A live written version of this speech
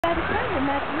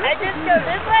I just go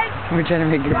this way? We're trying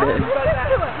to make it big.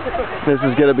 This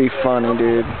is gonna be funny,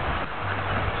 dude.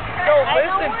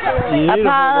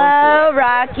 Apollo,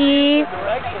 Rocky.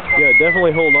 Yeah,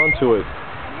 definitely hold on to it.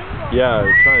 Yeah,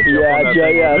 try and jump on that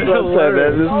thing. Yeah, that's what I'm saying,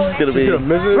 man. This is gonna be...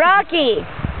 Rocky.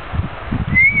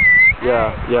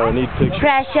 Yeah, I need pictures.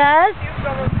 Precious.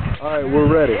 Alright, we're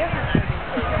ready.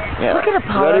 Yeah. Look at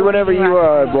Apollo. Ready whenever you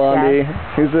are, Blondie.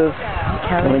 Who's this?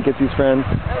 Kelly. Let me get these friends.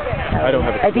 I don't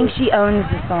have a I think she owns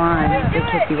the salon that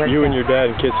Kitsy works You and at. your dad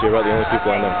and Kitsy are about the only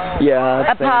people I know. Yeah.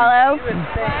 I'd say. Apollo.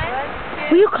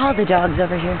 Will you call the dogs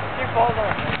over here?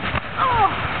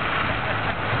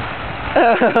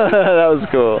 That was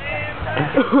cool.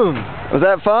 Was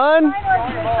that fun?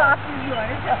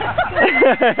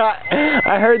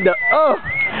 I heard the oh.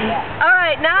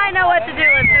 Alright, now I know what to do.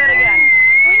 Let's do it again.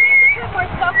 We need to put more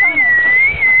stuff on it.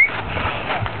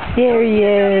 There he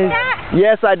is.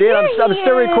 Yes, I did. I'm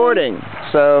still recording.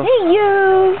 So. Hey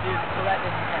you.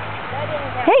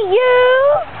 Hey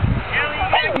you.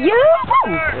 Hey you.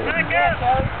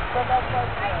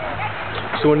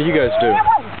 So when do you guys do?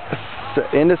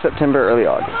 End of September, early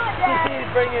August.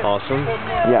 Awesome.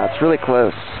 Yeah, it's really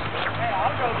close.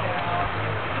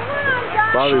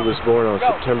 Bobby was born on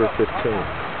September 15th.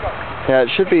 Yeah, it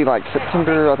should be like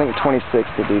September, I think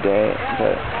 26th the due date,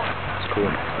 but That's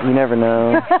cool. you never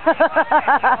know.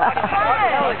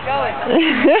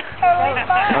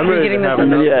 I'm ready to have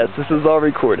another. Yes, this is all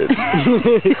recorded.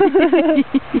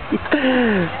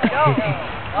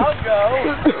 I'll go.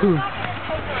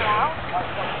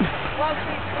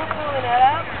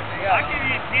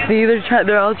 See,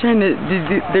 they're all trying to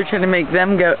they're trying to make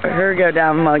her go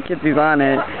down while Kitsy's on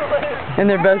it, and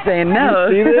they're both saying no.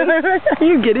 You see this? Are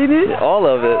you getting it? All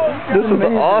of it. This is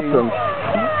awesome.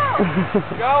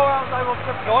 Go, else I will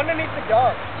go underneath the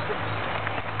dog.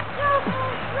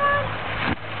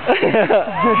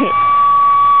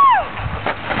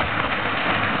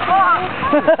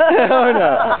 Oh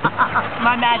no.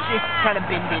 My mattress kind of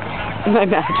bended. My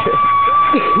mattress.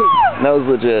 That was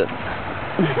legit.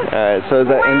 Alright, so is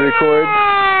that end record?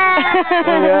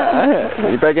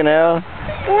 Yeah. You back now?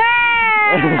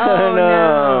 Oh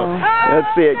no. Let's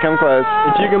see it. Come close.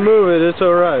 If you can move it, it's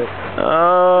alright.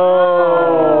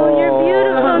 Oh. Your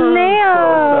beautiful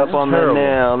nails. Up on the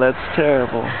nail. That's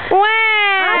terrible.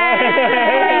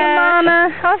 Hey, Mama,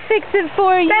 I'll fix it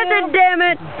for you. Damn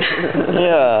it.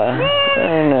 Yeah.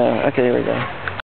 I know. Okay, here we go.